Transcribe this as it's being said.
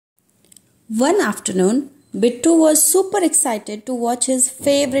One afternoon, Bittu was super excited to watch his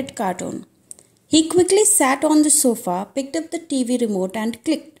favorite cartoon. He quickly sat on the sofa, picked up the TV remote and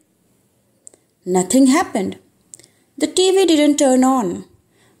clicked. Nothing happened. The TV didn't turn on.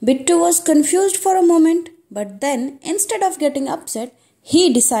 Bittu was confused for a moment, but then instead of getting upset,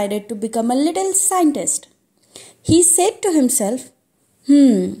 he decided to become a little scientist. He said to himself,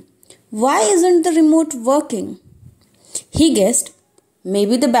 why isn't the remote working? He guessed,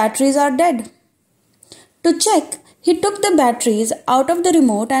 maybe the batteries are dead. To check, he took the batteries out of the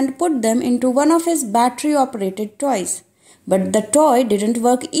remote and put them into one of his battery-operated toys. But the toy didn't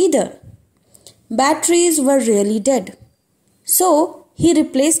work either. Batteries were really dead. So, he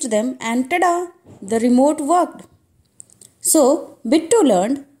replaced them and tada! The remote worked. So, Bittu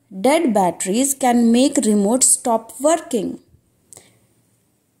learned dead batteries can make remotes stop working.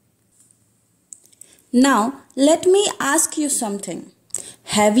 Now, let me ask you something.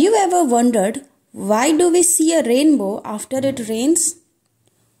 Have you ever wondered why do we see a rainbow after it rains?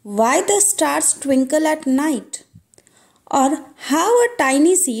 Why the stars twinkle at night? Or how a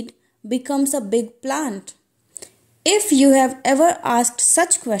tiny seed becomes a big plant? If you have ever asked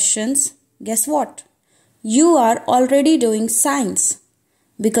such questions, guess what? You are already doing science.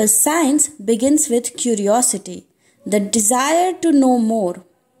 Because science begins with curiosity, the desire to know more.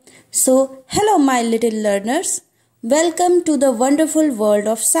 So, hello my little learners. Welcome to the wonderful world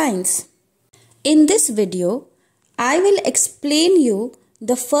of science. In this video, I will explain you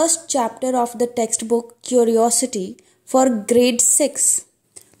the first chapter of the textbook Curiosity for grade 6.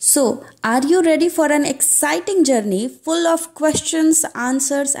 So, are you ready for an exciting journey full of questions,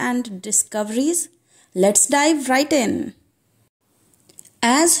 answers and discoveries? Let's dive right in.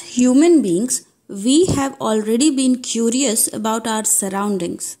 As human beings, we have already been curious about our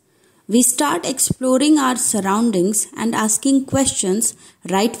surroundings. We start exploring our surroundings and asking questions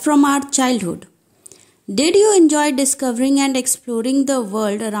right from our childhood. Did you enjoy discovering and exploring the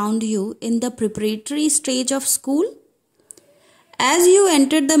world around you in the preparatory stage of school? As you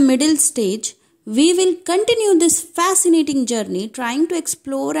enter the middle stage, we will continue this fascinating journey trying to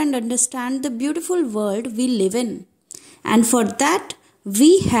explore and understand the beautiful world we live in. And for that,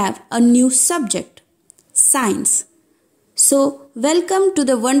 we have a new subject, science. So, welcome to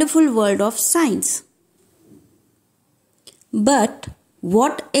the wonderful world of science. But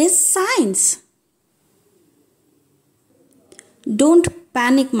what is science? Don't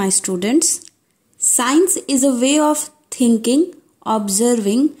panic, my students. Science is a way of thinking,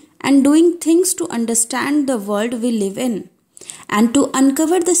 observing, and doing things to understand the world we live in and to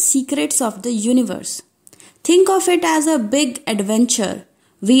uncover the secrets of the universe. Think of it as a big adventure.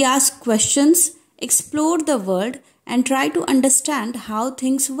 We ask questions, explore the world, and try to understand how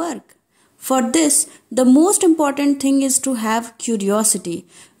things work. For this, the most important thing is to have curiosity,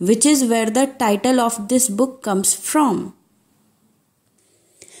 which is where the title of this book comes from.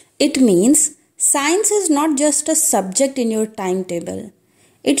 It means science is not just a subject in your timetable.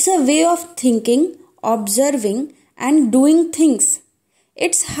 It's a way of thinking, observing, and doing things.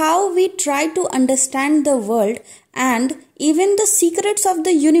 It's how we try to understand the world and even the secrets of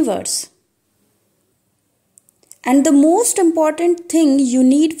the universe. And the most important thing you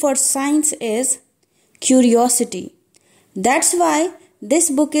need for science is curiosity. That's why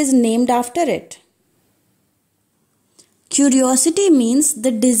this book is named after it. Curiosity means the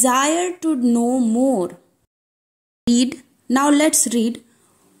desire to know more. Now let's read.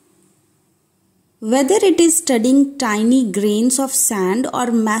 Whether it is studying tiny grains of sand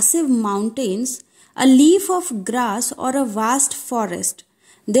or massive mountains, a leaf of grass or a vast forest,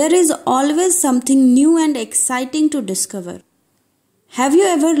 there is always something new and exciting to discover. Have you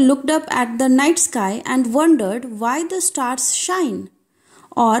ever looked up at the night sky and wondered why the stars shine?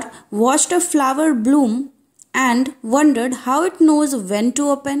 Or watched a flower bloom and wondered how it knows when to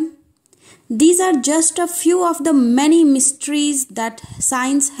open? These are just a few of the many mysteries that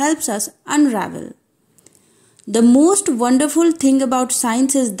science helps us unravel. The most wonderful thing about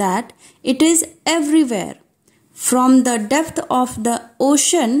science is that it is everywhere. From the depth of the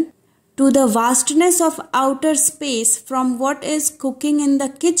ocean to the vastness of outer space, from what is cooking in the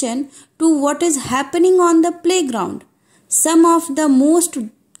kitchen to what is happening on the playground. Some of the most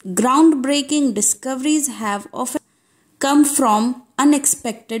groundbreaking discoveries have often come from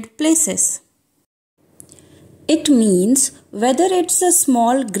unexpected places. It means whether it's a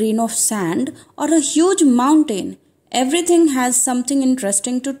small grain of sand or a huge mountain, everything has something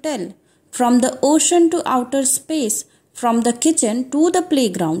interesting to tell. From the ocean to outer space, from the kitchen to the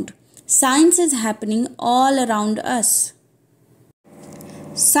playground, science is happening all around us.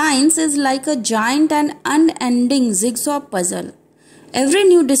 Science is like a giant and unending jigsaw puzzle. Every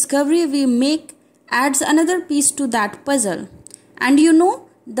new discovery we make adds another piece to that puzzle. And you know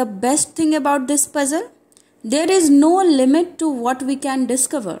the best thing about this puzzle? There is no limit to what we can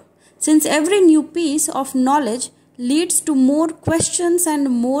discover, since every new piece of knowledge leads to more questions and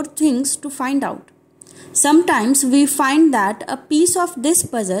more things to find out. Sometimes we find that a piece of this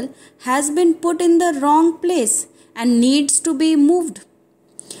puzzle has been put in the wrong place and needs to be moved.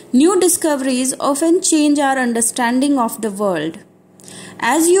 New discoveries often change our understanding of the world.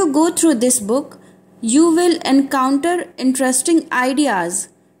 As you go through this book, you will encounter interesting ideas,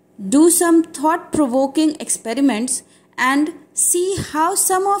 do some thought-provoking experiments, and see how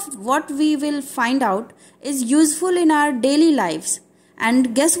some of what we will find out is useful in our daily lives.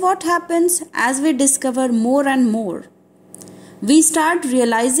 And guess what happens as we discover more and more? We start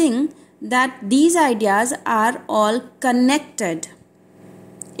realizing that these ideas are all connected.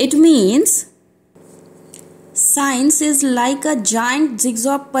 It means science is like a giant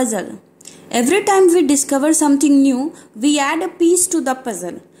jigsaw puzzle. Every time we discover something new, we add a piece to the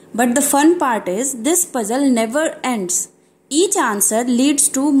puzzle. But the fun part is this puzzle never ends. Each answer leads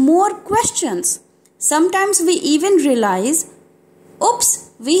to more questions. Sometimes we even realize,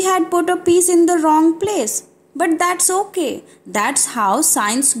 oops, we had put a piece in the wrong place. But that's okay. That's how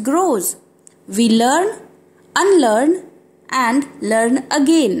science grows. We learn, unlearn, and learn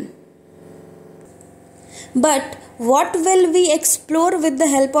again. But what will we explore with the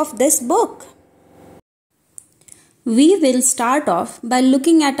help of this book? We will start off by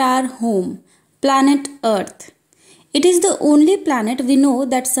looking at our home, planet Earth. It is the only planet we know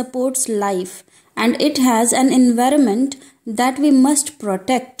that supports life, and it has an environment that we must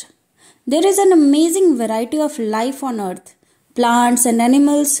protect. There is an amazing variety of life on Earth, plants and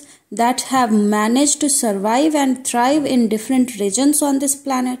animals that have managed to survive and thrive in different regions on this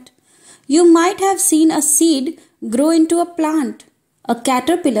planet. You might have seen a seed grow into a plant, a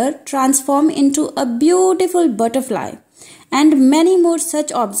caterpillar transform into a beautiful butterfly, and many more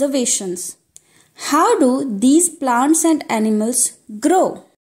such observations. How do these plants and animals grow?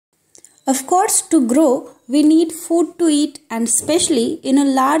 Of course, to grow, we need food to eat, and especially in a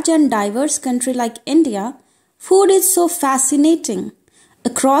large and diverse country like India, food is so fascinating.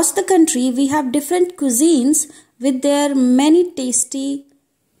 Across the country, we have different cuisines with their many tasty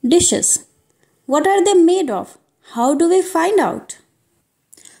dishes. What are they made of? How do we find out?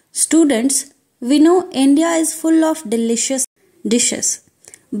 Students, we know India is full of delicious dishes.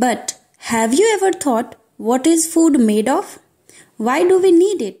 But have you ever thought what is food made of? Why do we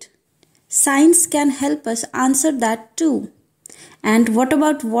need it? Science can help us answer that too. And what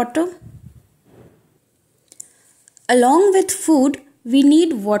about water? Along with food, we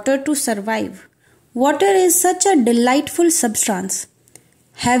need water to survive. Water is such a delightful substance.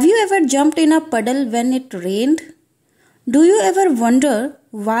 Have you ever jumped in a puddle when it rained? Do you ever wonder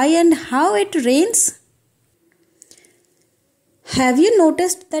why and how it rains? Have you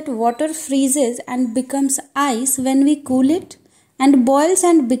noticed that water freezes and becomes ice when we cool it, and boils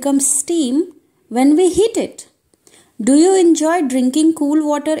and becomes steam when we heat it? Do you enjoy drinking cool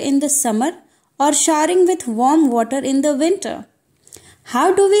water in the summer or showering with warm water in the winter?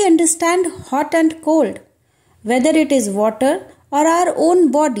 How do we understand hot and cold, whether it is water or our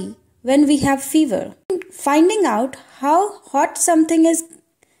own body when we have fever? Finding out how hot something is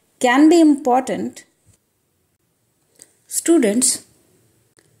can be important. Students,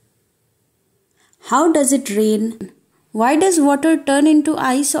 how does it rain? Why does water turn into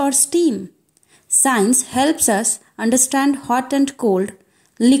ice or steam? Science helps us understand hot and cold,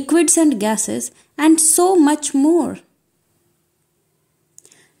 liquids and gases, and so much more.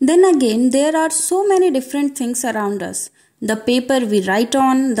 Then again, there are so many different things around us. The paper we write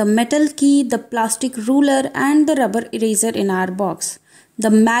on, the metal key, the plastic ruler, and the rubber eraser in our box. The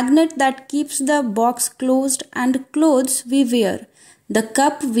magnet that keeps the box closed, and clothes we wear. The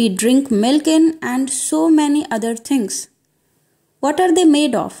cup we drink milk in, and so many other things. What are they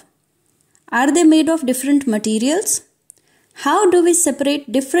made of? Are they made of different materials? How do we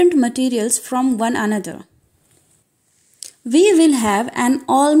separate different materials from one another? We will have an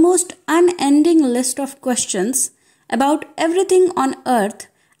almost unending list of questions about everything on earth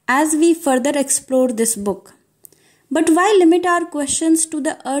as we further explore this book. But why limit our questions to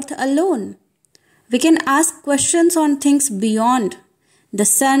the earth alone? We can ask questions on things beyond the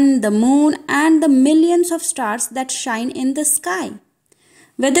sun, the moon, and the millions of stars that shine in the sky.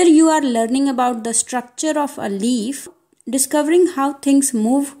 Whether you are learning about the structure of a leaf, discovering how things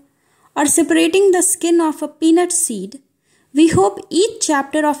move, or separating the skin of a peanut seed, we hope each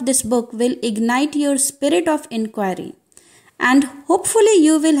chapter of this book will ignite your spirit of inquiry, and hopefully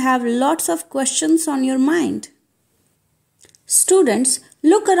you will have lots of questions on your mind. Students,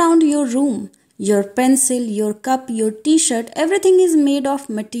 look around your room. Your pencil, your cup, your t-shirt, everything is made of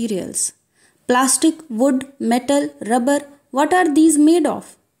materials. Plastic, wood, metal, rubber, what are these made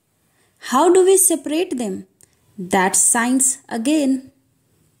of? How do we separate them? That's science again.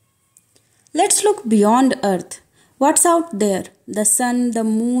 Let's look beyond Earth. What's out there? The sun, the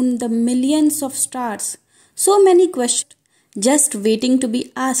moon, the millions of stars. So many questions just waiting to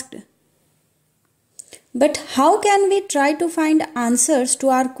be asked. But how can we try to find answers to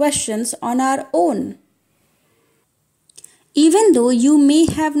our questions on our own? Even though you may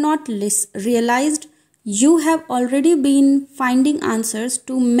have not realized, you have already been finding answers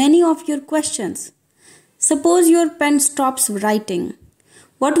to many of your questions. Suppose your pen stops writing.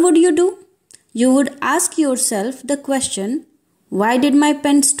 What would you do? You would ask yourself the question, why did my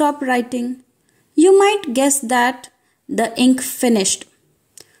pen stop writing? You might guess that the ink finished.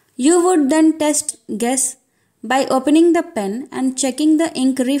 You would then guess by opening the pen and checking the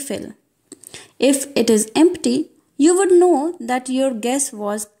ink refill. If it is empty, you would know that your guess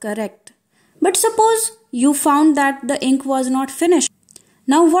was correct. But suppose you found that the ink was not finished.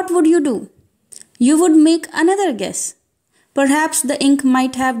 Now what would you do? You would make another guess. Perhaps the ink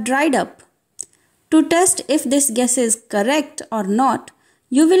might have dried up. To test if this guess is correct or not,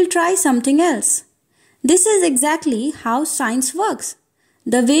 you will try something else. This is exactly how science works.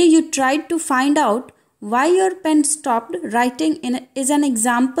 The way you tried to find out why your pen stopped writing is an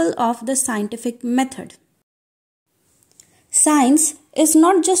example of the scientific method. Science is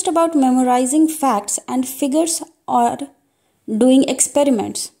not just about memorizing facts and figures or doing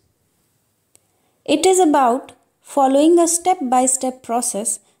experiments. It is about following a step-by-step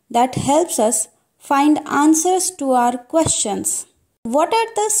process that helps us find answers to our questions. What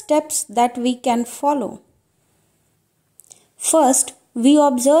are the steps that we can follow? First, we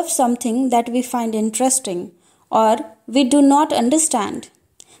observe something that we find interesting or we do not understand.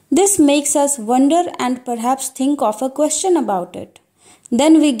 This makes us wonder and perhaps think of a question about it.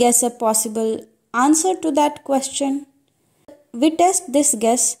 Then we guess a possible answer to that question. We test this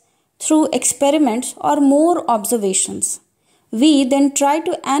guess through experiments or more observations. We then try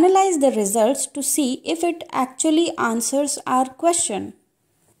to analyze the results to see if it actually answers our question.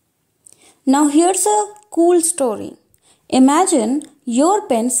 Now here's a cool story. Imagine your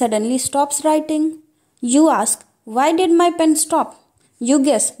pen suddenly stops writing. You ask, why did my pen stop? You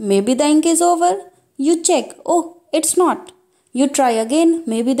guess, maybe the ink is over. You check, oh, it's not. You try again,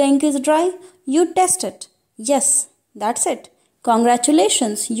 maybe the ink is dry. You test it. Yes, that's it.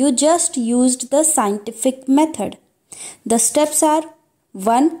 Congratulations, you just used the scientific method. The steps are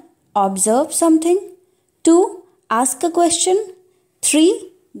 1. Observe something. 2. Ask a question.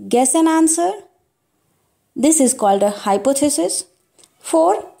 3. Guess an answer. This is called a hypothesis.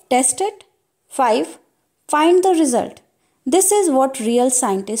 4. Test it. 5. Find the result. This is what real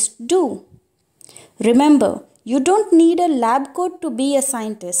scientists do. Remember, you don't need a lab coat to be a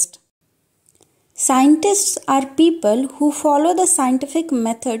scientist. Scientists are people who follow the scientific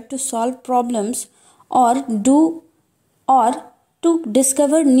method to solve problems or to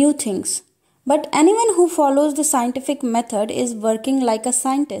discover new things. But anyone who follows the scientific method is working like a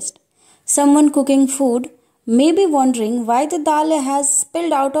scientist. Someone cooking food may be wondering why the dal has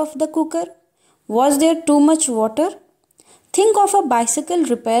spilled out of the cooker. Was there too much water? Think of a bicycle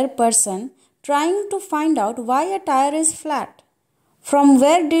repair person trying to find out why a tire is flat. From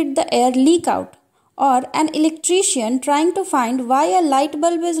where did the air leak out? Or an electrician trying to find why a light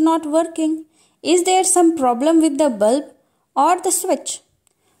bulb is not working. Is there some problem with the bulb or the switch?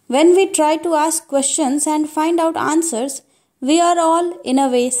 When we try to ask questions and find out answers, we are all, in a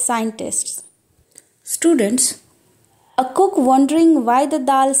way, scientists. Students, a cook wondering why the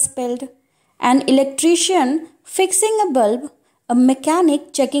dal spilled, an electrician fixing a bulb, a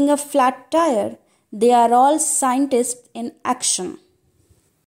mechanic checking a flat tire, they are all scientists in action.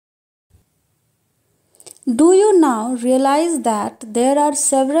 Do you now realize that there are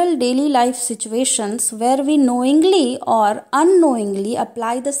several daily life situations where we knowingly or unknowingly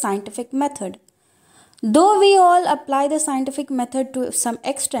apply the scientific method? Though we all apply the scientific method to some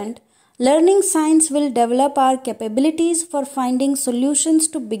extent, learning science will develop our capabilities for finding solutions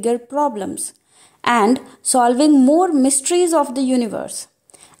to bigger problems and solving more mysteries of the universe.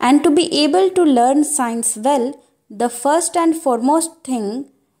 And to be able to learn science well, the first and foremost thing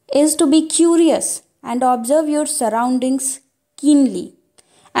is to be curious and observe your surroundings keenly.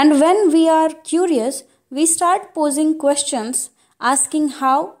 And when we are curious, we start posing questions, asking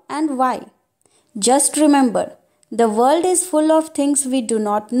how and why. Just remember, the world is full of things we do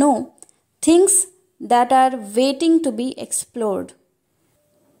not know, things that are waiting to be explored.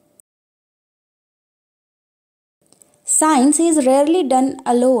 Science is rarely done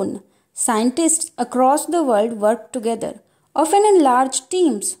alone. Scientists across the world work together, often in large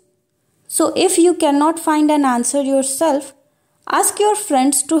teams. So if you cannot find an answer yourself, ask your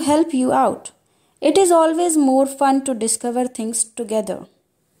friends to help you out. It is always more fun to discover things together.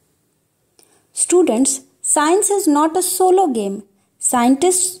 Students, science is not a solo game.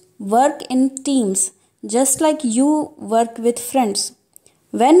 Scientists work in teams, just like you work with friends.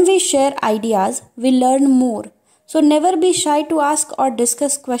 When we share ideas, we learn more. So never be shy to ask or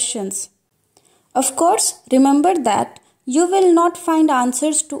discuss questions. Of course, remember that you will not find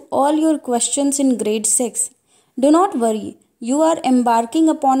answers to all your questions in grade 6. Do not worry, you are embarking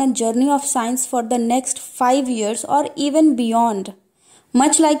upon a journey of science for the next 5 years or even beyond.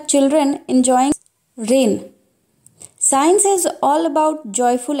 Much like children enjoying rain. Science is all about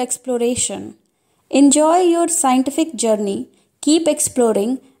joyful exploration. Enjoy your scientific journey, keep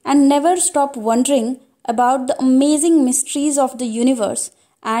exploring, and never stop wondering about the amazing mysteries of the universe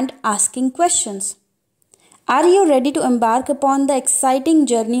and asking questions. Are you ready to embark upon the exciting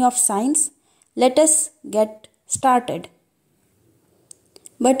journey of science? Let us get started.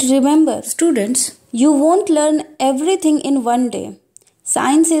 But remember, students, you won't learn everything in one day.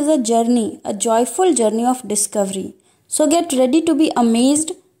 Science is a journey, a joyful journey of discovery. So get ready to be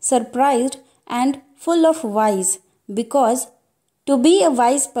amazed, surprised, and full of wise. Because to be a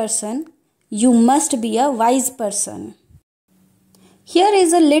wise person, you must be a wise person. Here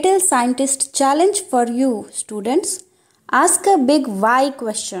is a little scientist challenge for you, students. Ask a big why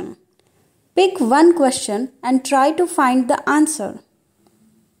question. Pick one question and try to find the answer.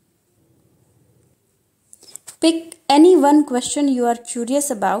 Pick any one question you are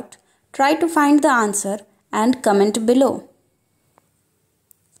curious about, try to find the answer and comment below.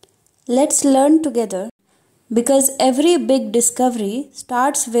 Let's learn together because every big discovery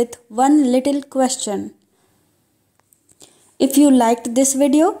starts with one little question. If you liked this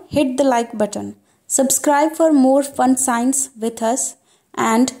video, hit the like button. Subscribe for more fun science with us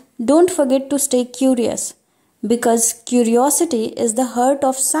and don't forget to stay curious because curiosity is the heart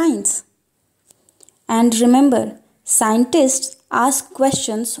of science. And remember, scientists ask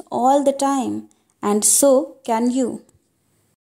questions all the time and so can you.